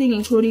everything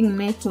including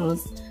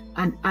metals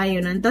and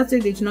iron. And that's why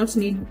they do not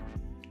need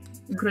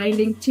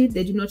grinding teeth,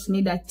 they do not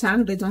need a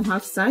tongue, they don't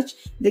have such.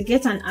 They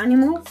get an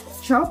animal,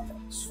 chop,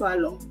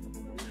 swallow.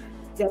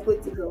 They're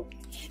good to go.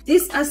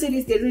 This acid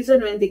is the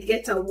reason when they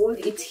get a wound,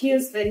 it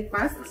heals very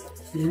fast.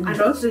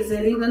 And also is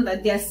the reason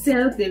that their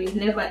cells, they will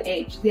never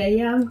age. They are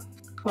young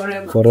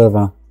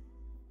forever.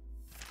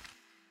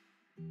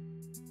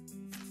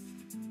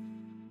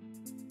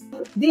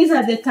 These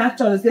are the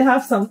turtles. They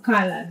have some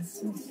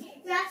colors.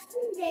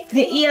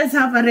 The ears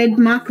have a red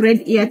mark,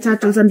 red ear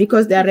turtles, and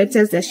because they are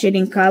reptiles, they're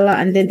shading color,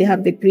 and then they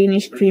have the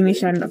greenish,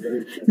 creamish, and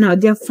now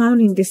they are found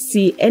in the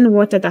sea. Any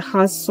water that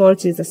has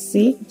salt is a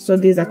sea. So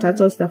these are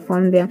turtles that are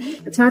found there.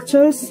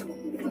 Turtles.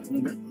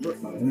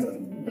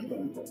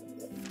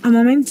 A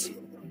moment.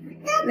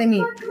 Let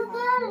me.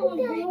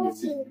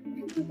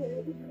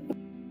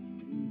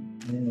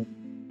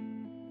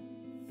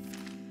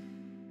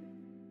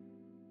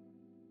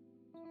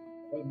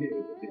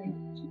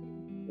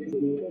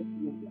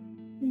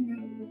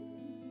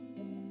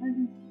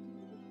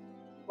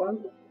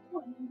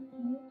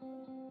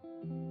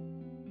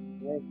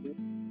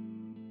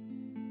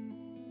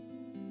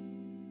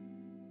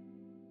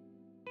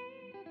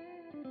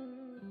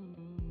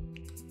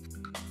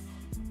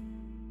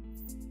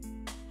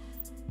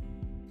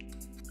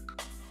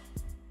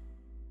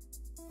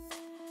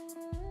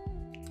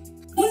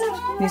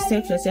 The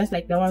receptors just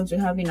like the ones we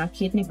have in our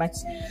kidney, but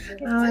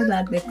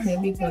that the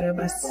craving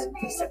whatever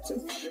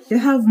receptors. They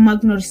have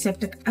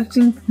magnoreceptor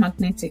acting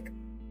magnetic,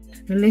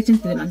 relating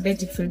to the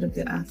magnetic field of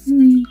the earth.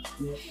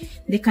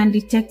 They can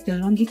detect the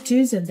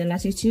longitudes and the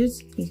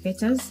latitudes,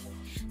 indicators.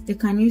 They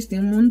can use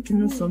the moon to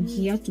move from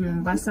here to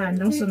Mombasa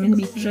and also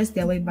maybe trace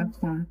their way back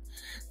home.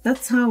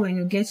 That's how when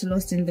you get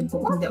lost in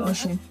the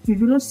ocean, you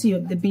do not see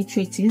the beach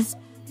where it is.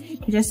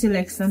 You just see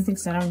like something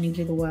surrounding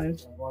you, the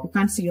world. You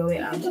can't see your way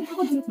out.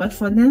 But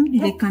for them,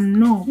 they can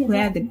know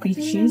where the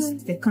beach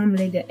is. They come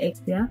lay their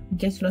eggs there,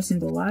 get lost in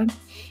the world,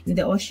 in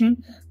the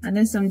ocean, and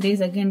then some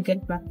days again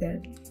get back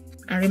there.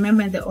 And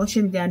remember, in the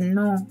ocean, there are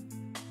no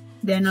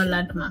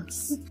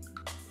landmarks.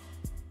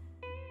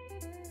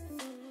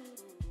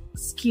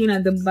 Skin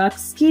at the back,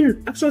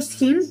 actual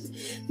skin,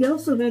 they're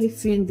also very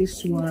free in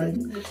this world.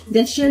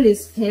 Their shell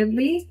is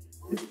heavy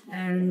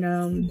and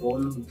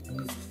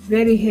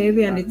very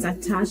heavy, and it's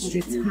attached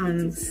with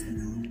hands.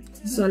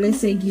 So let's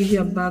say I give you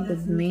a bag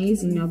of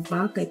maize in your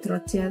back, I throw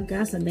tear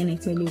gas, and then I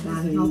tell you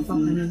run. How far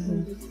can you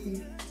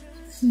go?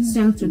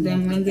 Same to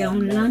them. When they're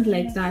on land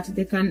like that,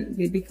 they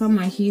become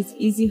a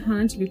easy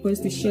hunt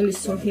because the shell is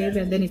so heavy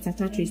and then it's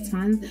attached to its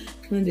hand.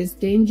 When there's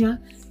danger,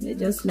 they're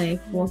just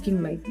like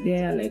walking like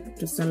they're like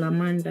to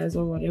salamanders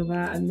or whatever,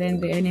 and then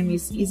the enemy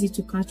is easy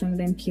to catch on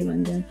them, kill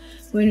on them.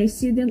 When you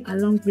see them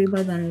along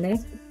rivers and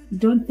lakes,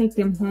 don't take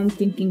them home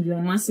thinking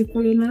you're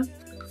merciful enough,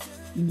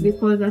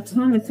 because at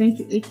home it's going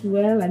to eat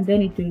well and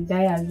then it will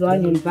die as well.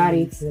 You'll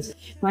bury it.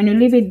 When you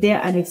leave it there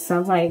and it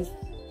survives,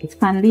 it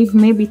can leave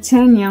maybe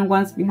 10 young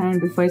ones behind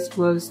before it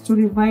grows to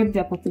revive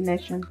their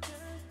population,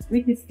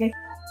 which is getting.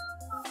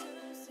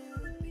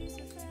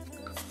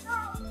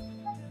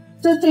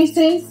 So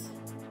tortoises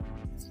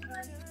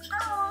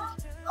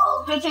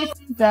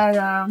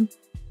are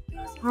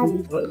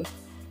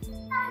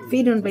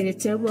feed on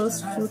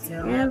vegetables, fruit,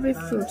 every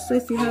fruit. So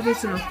if you have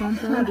it in your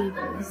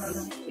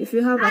compound, if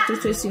you have a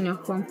tortoise in your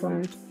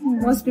compound,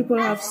 most people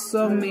have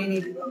so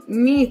many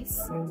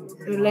myths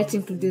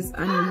relating to this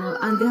animal,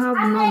 and they have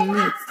no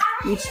myth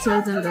which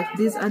tells them that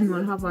this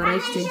animal have a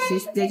right to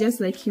exist. They're just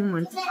like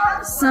humans.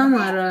 Some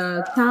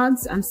are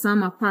thugs and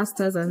some are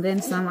pastors, and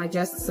then some are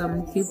just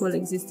some people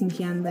existing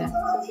here and there.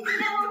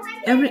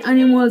 Every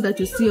animal that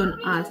you see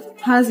on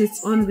earth has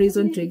its own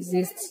reason to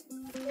exist,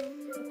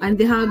 and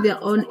they have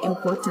their own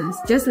importance.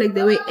 Just like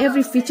the way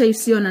every feature you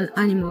see on an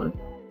animal,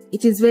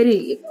 it is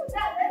very,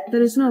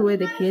 there is no way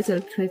the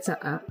creator creates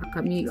a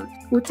chameleon,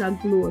 put a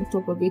glue on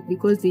top of it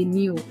because they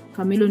knew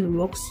chameleon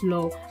will walk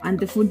slow and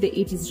the food they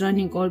eat is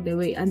running all the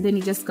way, and then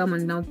you just come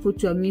and now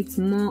put your meat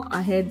more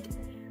ahead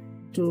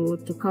to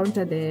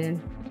counter the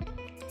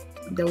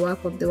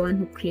work of the one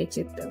who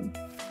created them.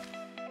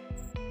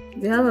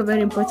 They have a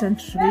very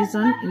important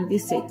reason in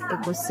this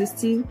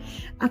ecosystem.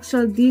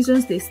 Actually, these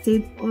ones, they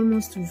stayed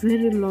almost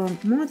very long,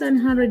 more than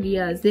 100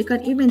 years. They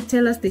can even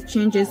tell us the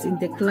changes in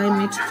the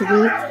climate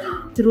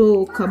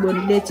through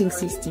carbon dating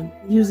system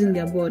using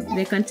their body.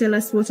 They can tell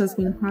us what has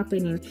been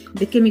happening,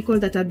 the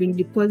chemicals that have been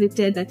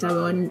deposited, that are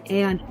on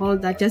air and all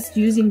that, just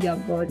using their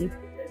body.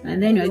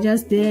 And then you're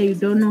just there, you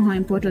don't know how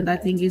important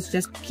that thing is,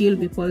 just kill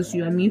because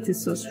your meat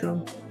is so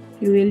strong.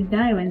 You will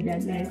die when they're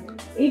dead.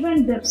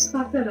 Even the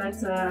factor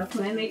that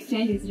climate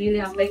change is really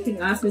affecting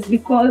us is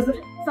because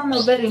some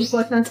of very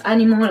important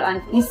animal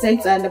and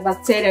insects and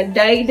bacteria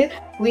died,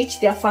 which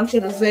their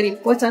function was very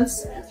important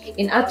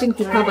in acting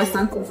to cover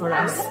something for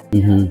us.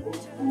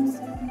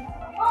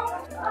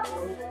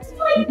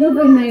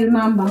 Juvenile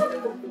mamba,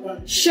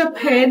 sharp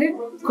head,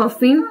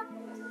 coughing,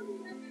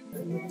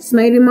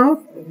 smiley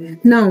mouth.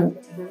 Now,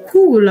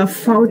 who will have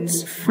fight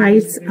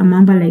a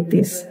mamba like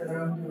this?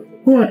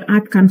 Who on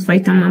earth can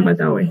fight a mamba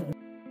that way?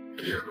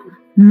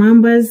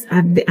 Mambas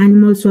are the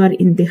animals who are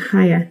in the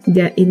higher,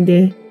 they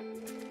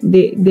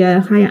are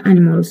higher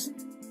animals.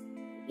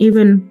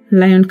 Even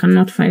lion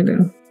cannot fight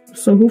them.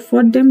 So who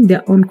fought them?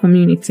 Their own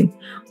community.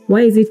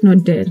 Why is it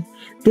not dead?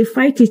 They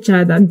fight each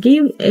other,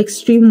 give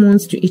extreme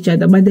wounds to each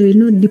other, but they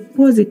will not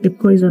deposit the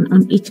poison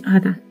on each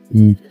other.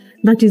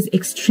 That is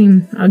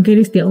extreme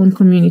against their own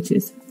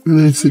communities.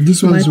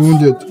 This one's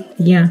wounded.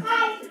 Yeah.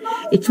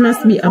 It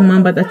must be a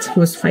mamba that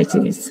was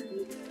fighting it.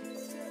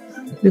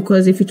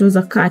 Because if it was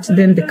a cat,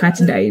 then the cat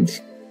died.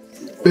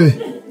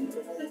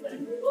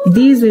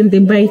 These, when they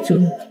bite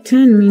you,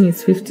 10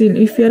 minutes, 15,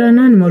 if you're an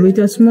animal with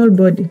a small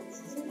body.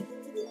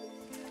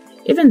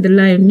 Even the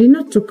lion did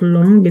not take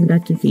long in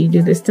that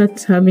video. They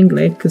start having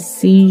like a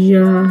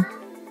seizure,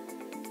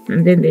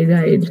 and then they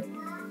died.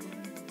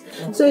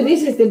 So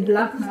this is the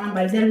black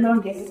mamba, the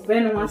longest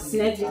venomous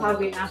snake you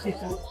have in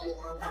Africa.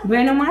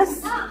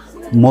 Venomous?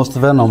 Most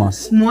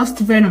venomous. Most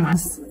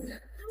venomous.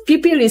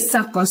 Pupil is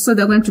circles, so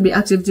they're going to be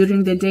active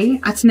during the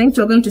day. At night,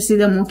 you're going to see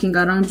them walking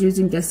around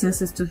using their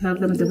senses to help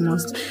them the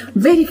most.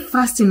 Very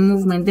fast in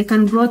movement. They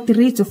can grow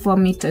 3 to 4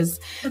 meters.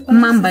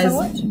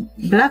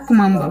 Mambas, black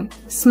mamba,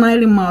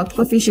 smiley mouth,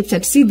 coffee shaped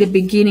head. See the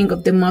beginning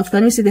of the mouth.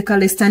 Can you see the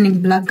color standing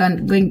black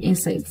and going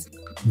inside?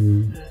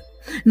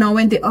 Now,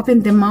 when they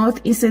open the mouth,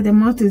 inside the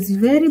mouth is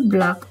very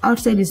black.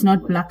 Outside is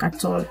not black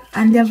at all.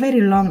 And they're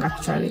very long,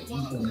 actually.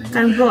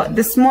 Can go,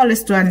 the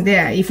smallest one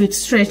there, if it's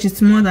stretched,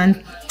 it's more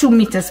than 2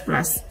 meters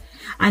plus.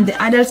 And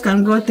the adults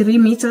can go 3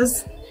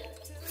 meters,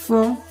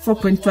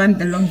 4.1,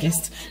 the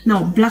longest.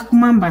 Now, black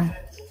mamba,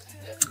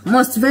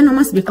 most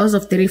venomous because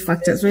of 3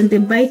 factors. When they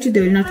bite you,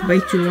 they will not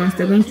bite you once.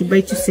 They're going to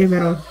bite you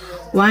several.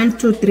 1,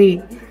 2,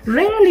 3.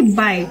 Rarely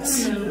bite,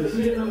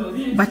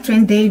 but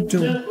when they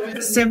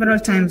do, several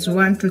times,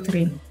 1, 2,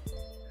 3.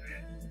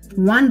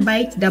 1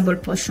 bite, double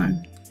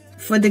portion.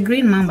 For the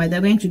green mamba, they're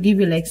going to give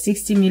you like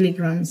 60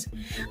 milligrams,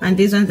 and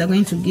these ones are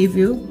going to give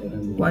you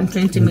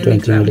 120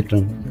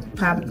 milligrams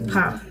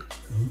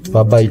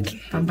per bite.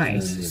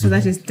 So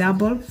that is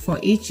double for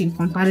each in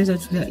comparison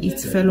to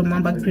its fellow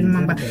mamba, green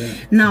mamba.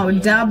 Now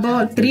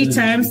double 3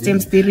 times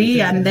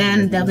 3, and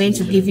then they're going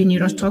to give you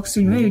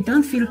neurotoxin where you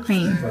don't feel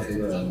pain.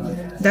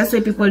 That's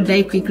why people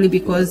die quickly,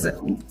 because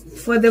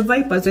For the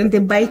vipers, when they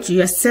bite you,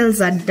 your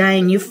cells are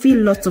dying. You feel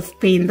lots of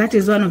pain. That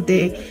is one of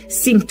the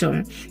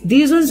symptoms.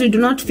 These ones, you do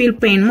not feel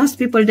pain. Most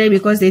people die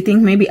because they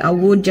think maybe a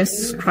wood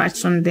just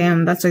scratched on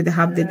them. That's why they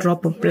have the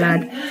drop of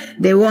blood.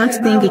 They won't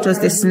think it was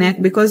the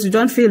snake because you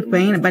don't feel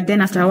pain. But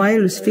then after a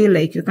while, you feel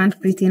like you can't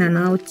breathe in and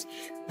out.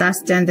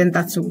 And then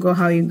that's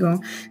how you go.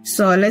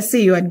 So let's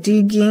say you are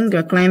digging,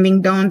 you're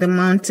climbing down the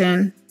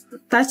mountain.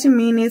 30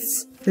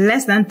 minutes.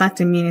 Less than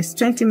 30 minutes,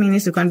 20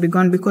 minutes, you can be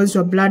gone because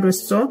your blood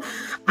was so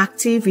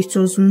active. It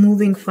was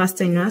moving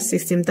faster in your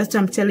system. That's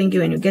what I'm telling you.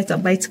 When you get a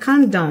bite,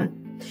 calm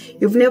down.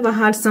 You've never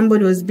had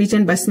somebody was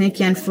bitten by snake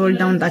and fall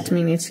down that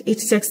minute. It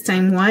takes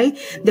time. Why?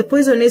 The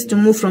poison needs to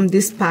move from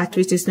this part,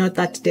 which is not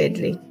that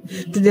deadly,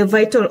 to the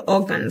vital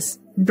organs,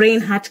 brain,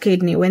 heart,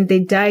 kidney. When they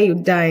die, you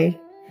die.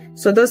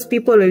 So those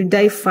people will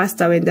die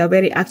faster when they're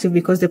very active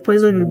because the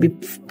poison will be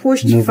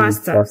pushed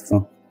faster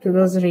to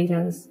those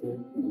regions.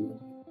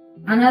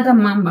 Another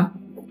mamba.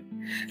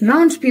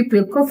 Round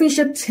people,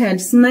 coffin-shaped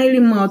head, smiley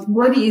mouth,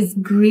 body is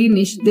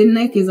greenish, the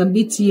neck is a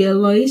bit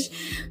yellowish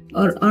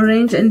or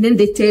orange, and then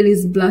the tail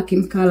is black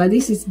in color.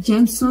 This is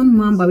Jameson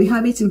mamba. We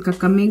have it in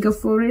Kakamega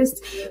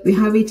forest. We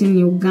have it in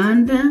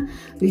Uganda.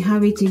 We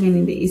have it even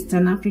in the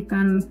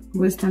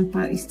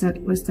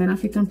Western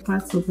African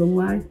parts of the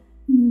world.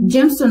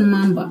 Jameson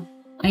mamba.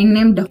 I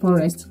named the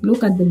forest.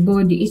 Look at the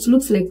body. It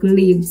looks like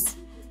leaves.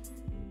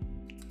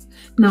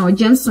 Now,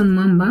 Jameson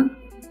mamba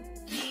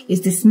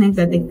is the snake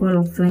that they call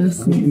a flying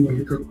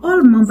snake.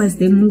 All mambas,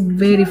 they move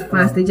very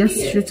fast. They just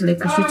shoot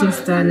like a shooting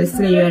star. Let's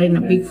say you are in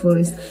a big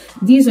forest.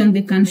 These ones,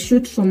 they can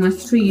shoot from a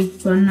tree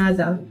to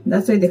another.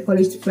 That's why they call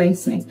it flying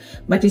snake.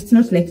 But it's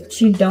not like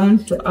tree down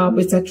to up.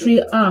 It's a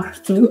tree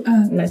up to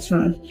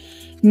lateral.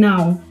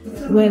 Now,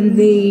 when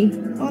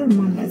all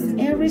mambas,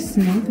 every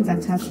snake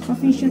that has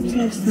coffin-shaped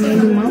head,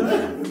 smiley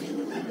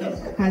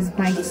mouth, has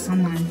bite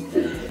someone.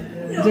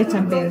 Get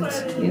a belt,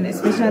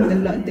 especially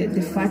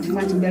the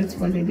fat belts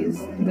for ladies,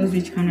 those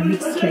which can a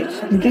bit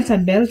stretch. Get a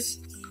belt,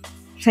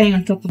 tie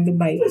on top of the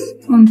bite.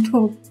 On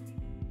top.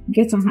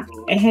 Get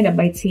a head a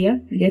bite here.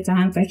 Get a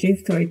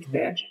handkerchief, throw it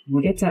there.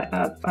 Get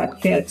a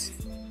belt,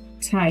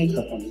 tie.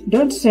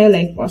 Don't tie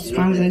like for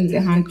strangling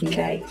the hand to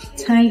die.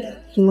 Tie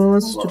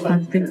close to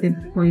constrict the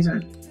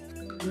poison.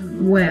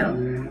 Well,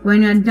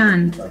 when you're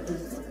done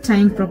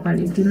tying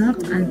properly, do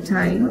not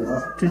untie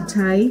to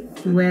tie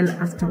well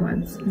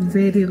afterwards.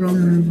 Very wrong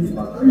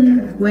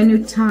move. When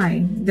you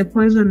tie, the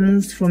poison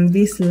moves from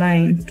this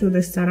line to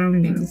the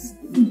surroundings.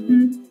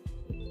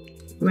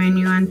 When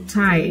you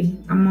untie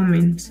a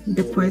moment,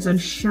 the poison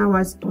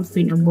showers off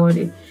in your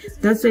body.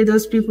 That's why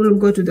those people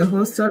go to the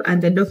hospital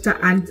and the doctor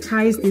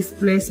unties this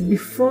place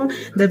before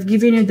they've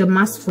given you the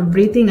mask for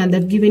breathing and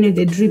they've given you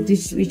the drip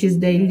which is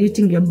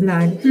diluting your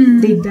blood.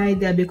 They die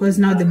there because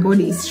now the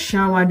body is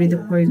showered with the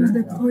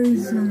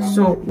poison.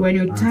 So when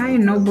you tie,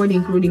 nobody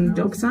including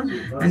doctor,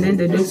 and then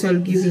the doctor will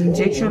give you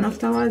injection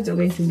afterwards, you're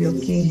going to be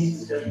okay.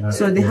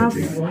 So they have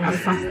a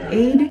first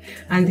aid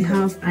and they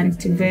have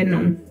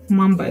antivenom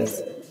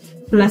mambas.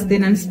 Plus the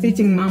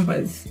non-spitting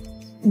mambas,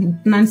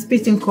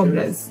 non-spitting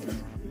cobras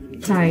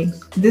tie.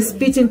 The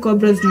spitting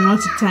cobras do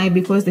not tie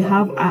because they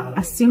have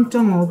a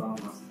symptom of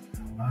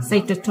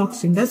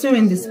cytotoxin. That's why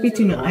when they spit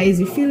in your eyes,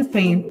 you feel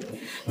pain.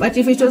 But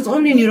if it was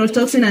only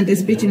neurotoxin and they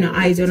spit in your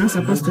eyes, you're not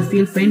supposed to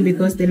feel pain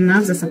because the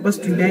nerves are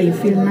supposed to die. You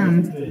feel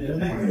numb.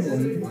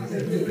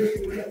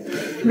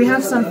 We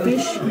have some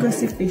fish. Go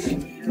see fish.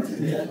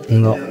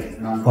 No,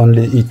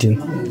 only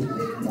eating.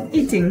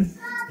 Eating.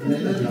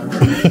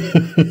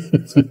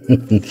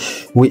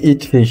 We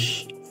eat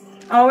fish.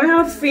 Oh, we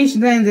have fish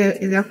there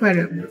in the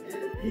aquarium.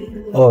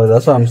 Oh,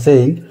 that's what I'm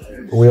saying.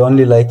 We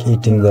only like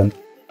eating them.